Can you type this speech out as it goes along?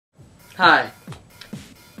Hi,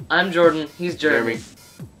 I'm Jordan, he's Jeremy.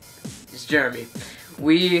 It's Jeremy.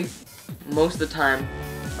 We, most of the time,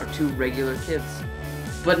 are two regular kids,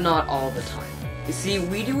 but not all the time. You see,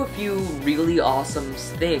 we do a few really awesome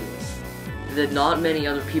things that not many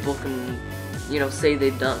other people can, say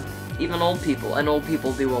they've done. Even old people, and old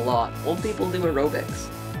people do a lot. Old people do aerobics.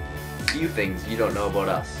 Few things you don't know about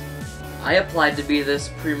us. I applied to be the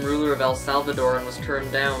Supreme Ruler of El Salvador and was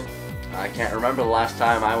turned down. I can't remember the last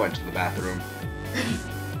time I went to the bathroom.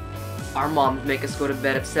 Our moms make us go to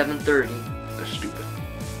bed at 7:30. They're stupid.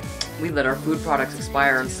 We let our food products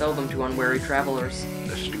expire and sell them to unwary travelers.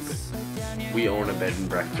 They're stupid. We own a bed and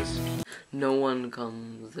breakfast. No one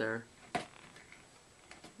comes there.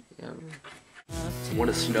 Yeah. When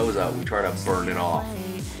it snows out, we try to burn it off.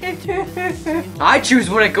 I choose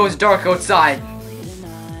when it goes dark outside.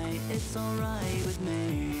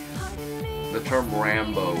 The term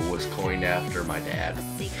Rambo was coined after my dad.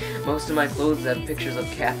 Most of my clothes have pictures of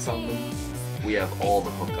cats on them. We have all the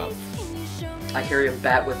hookups. I carry a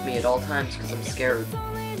bat with me at all times because I'm scared.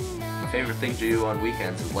 My favorite thing to do on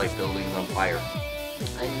weekends is light buildings on fire.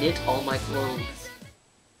 I knit all my clothes.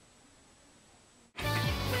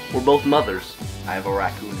 We're both mothers. I have a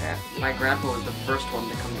raccoon hat. My grandpa was the first one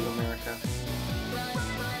to come to America.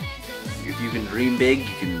 If you can dream big,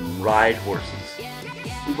 you can ride horses.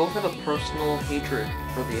 We both have a personal hatred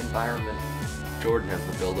for the environment. Jordan has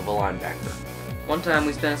the build of a linebacker. One time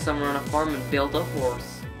we spent a summer on a farm and built a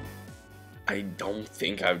horse. I don't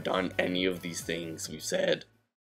think I've done any of these things we've said.